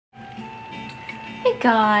Hey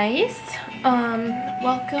guys,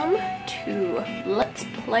 welcome to Let's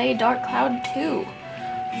Play Dark Cloud 2.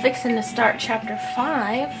 Fixing to start chapter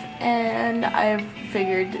 5, and I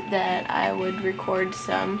figured that I would record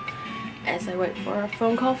some as I wait for a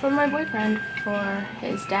phone call from my boyfriend for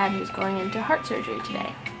his dad who's going into heart surgery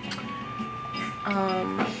today.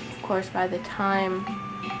 Of course, by the time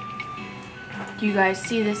you guys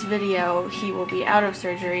see this video, he will be out of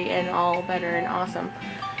surgery and all better and awesome.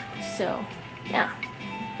 So, yeah,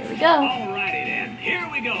 here we go. Alrighty then, here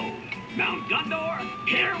we go. Mount Gondor,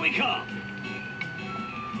 here we come.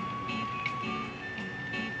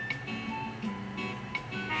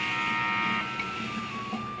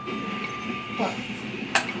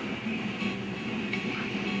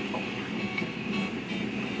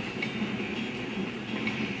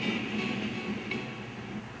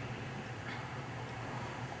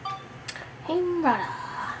 Hey, brother.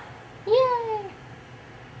 Yay!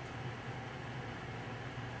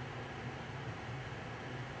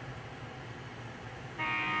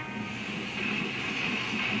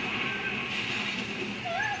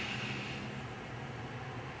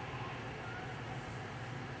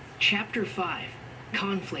 Chapter 5,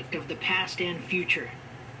 Conflict of the Past and Future.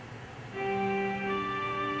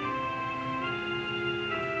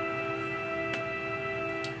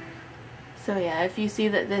 So yeah, if you see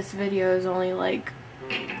that this video is only like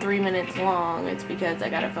 3 minutes long, it's because I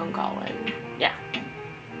got a phone call and yeah.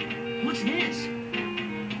 What's this?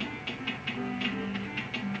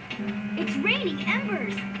 It's raining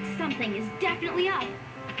embers! Something is definitely up.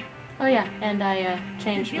 Oh yeah, and I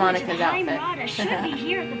changed The village Monica's of High outfit. Murata should be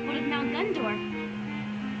here at the foot of Mount Gondor.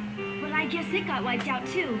 But I guess it got wiped out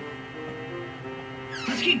too.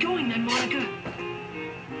 Let's get going then, Monica.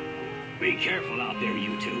 Be careful out there,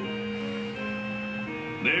 you two.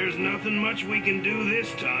 There's nothing much we can do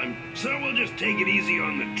this time, so we'll just take it easy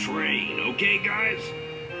on the train, okay, guys?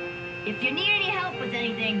 If you need any help with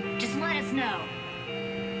anything, just let us know.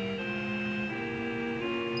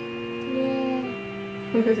 Yeah.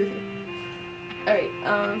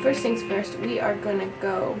 Alright, first things first, we are gonna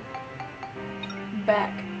go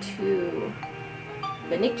back to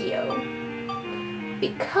Beniccio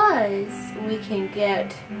because we can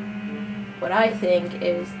get what I think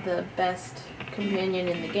is the best companion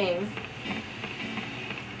in the game,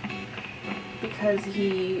 because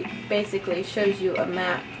he basically shows you a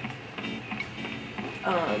map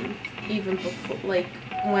even before, like,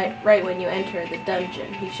 right when you enter the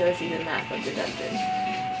dungeon. He shows you the map of the dungeon,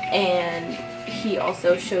 and he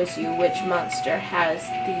also shows you which monster has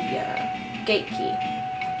the gate key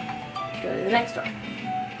to go to the next door.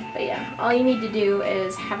 But yeah, all you need to do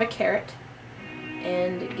is have a carrot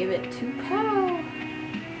and give it to Pow.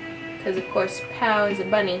 Because of course Pow is a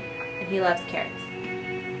bunny and he loves carrots.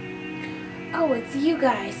 Oh, it's you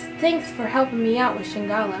guys. Thanks for helping me out with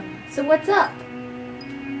Shingala. So what's up?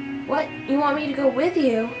 What? You want me to go with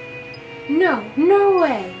you? No, no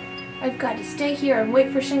way. I've got to stay here and wait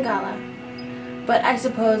for Shingala. But I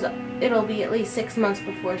suppose it'll be at least 6 months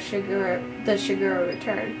before the Shiguro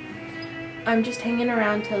return. I'm just hanging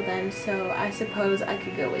around till then, so I suppose I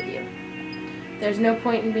could go with you. There's no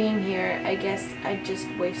point in being here. I guess I'd just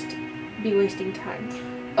be wasting time.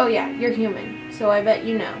 Oh yeah, you're human, so I bet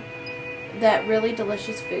you know. That really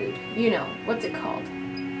delicious food. You know, what's it called?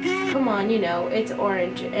 Come on, you know, it's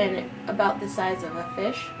orange and about the size of a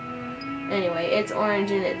fish. Anyway, it's orange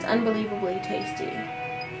and it's unbelievably tasty.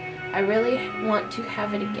 I really want to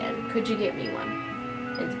have it again. Could you get me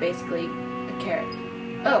one? It's basically a carrot.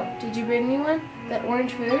 Oh, did you bring me one? That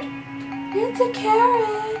orange food? It's a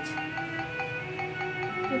carrot!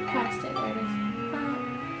 We passed it, there it is.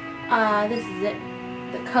 This is it.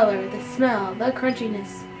 The color, the smell, the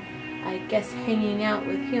crunchiness. I guess hanging out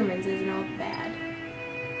with humans isn't all bad.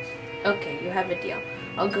 Okay, you have a deal.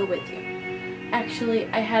 I'll go with you. Actually,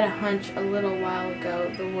 I had a hunch a little while ago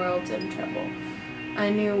the world's in trouble. I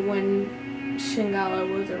knew when Shingala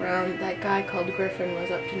was around, that guy called Griffin was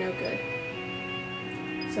up to no good.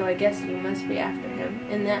 So I guess you must be after him.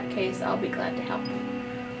 In that case, I'll be glad to help.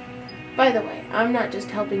 By the way, I'm not just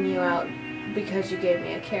helping you out because you gave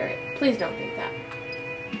me a carrot. Please don't think that.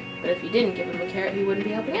 But if you didn't give him a carrot, he wouldn't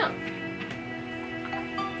be helping out.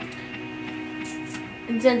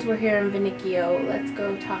 And since we're here in Beniccio, let's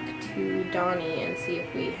go talk to Donnie and see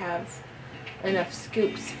if we have enough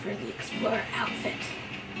scoops for the explorer outfit.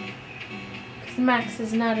 Because Max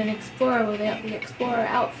is not an explorer without the explorer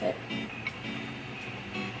outfit.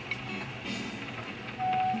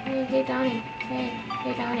 Hey Donnie.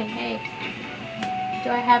 Hey Donnie, hey.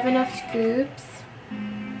 Do I have enough scoops?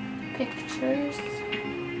 Pictures?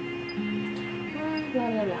 Blah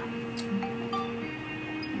blah blah.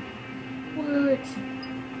 Wood.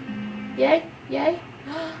 it. Yay? Yay?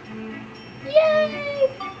 Yay!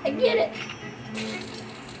 I get it.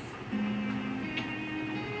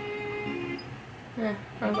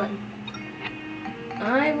 Wrong button.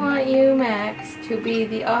 I want you, Max, to be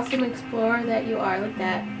the awesome explorer that you are. Look at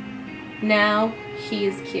that. Now he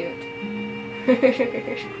is cute.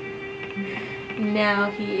 Now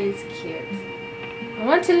he is cute. I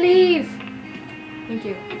want to leave. Thank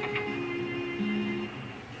you.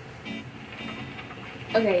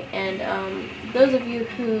 Okay, and those of you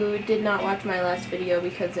who did not watch my last video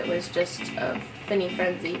because it was just a Finny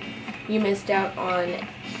Frenzy, you missed out on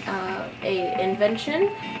a invention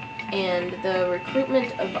and the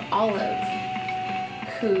recruitment of Olive,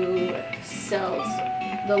 who sells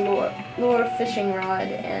the lure fishing rod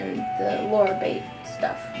and the lure bait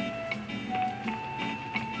stuff.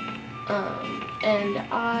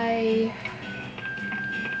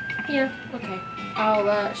 Okay.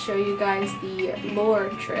 I'll show you guys the lure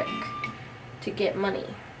trick to get money,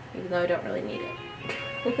 even though I don't really need it.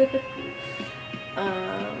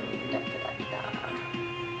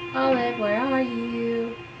 Olive, where are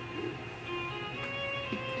you?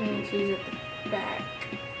 And she's at the back.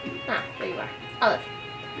 Ah, there you are. Olive.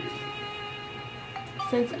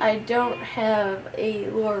 Since I don't have a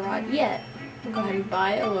lure rod yet, I'll go ahead and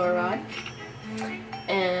buy a lure rod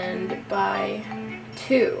and buy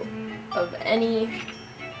 2 of any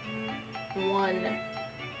one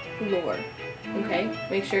lure. Okay?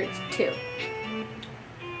 Make sure it's 2.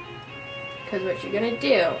 Because what you're going to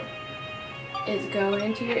do is go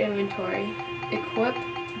into your inventory, equip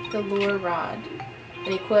the lure rod,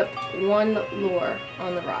 and equip 1 lure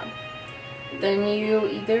on the rod. Then you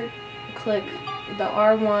either click the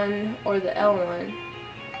R1 or the L1,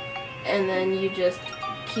 and then you just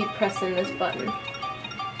keep pressing this button.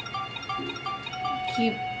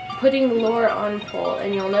 Keep putting the lure on pull,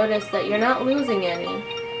 and you'll notice that you're not losing any.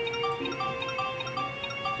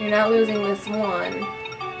 You're not losing this one.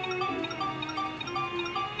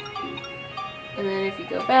 And then if you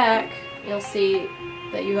go back, you'll see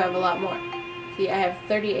that you have a lot more. See, I have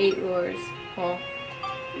 38 lures. Well,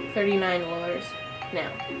 39 lures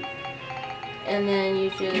now. And then you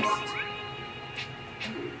just,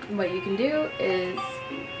 what you can do is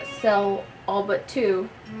sell all but 2,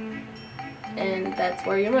 and that's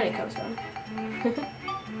where your money comes from.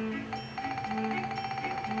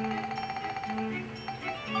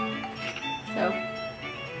 So,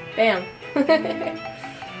 bam.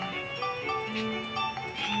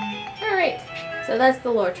 Alright, so that's the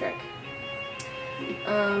lure trick.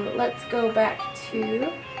 Let's go back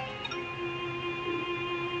to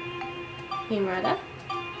Himrada.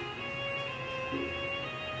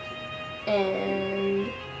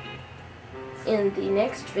 And in the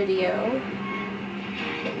next video,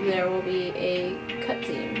 there will be a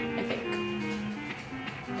cutscene, I think,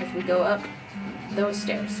 as we go up those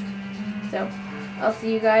stairs. So, I'll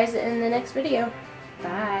see you guys in the next video.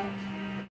 Bye.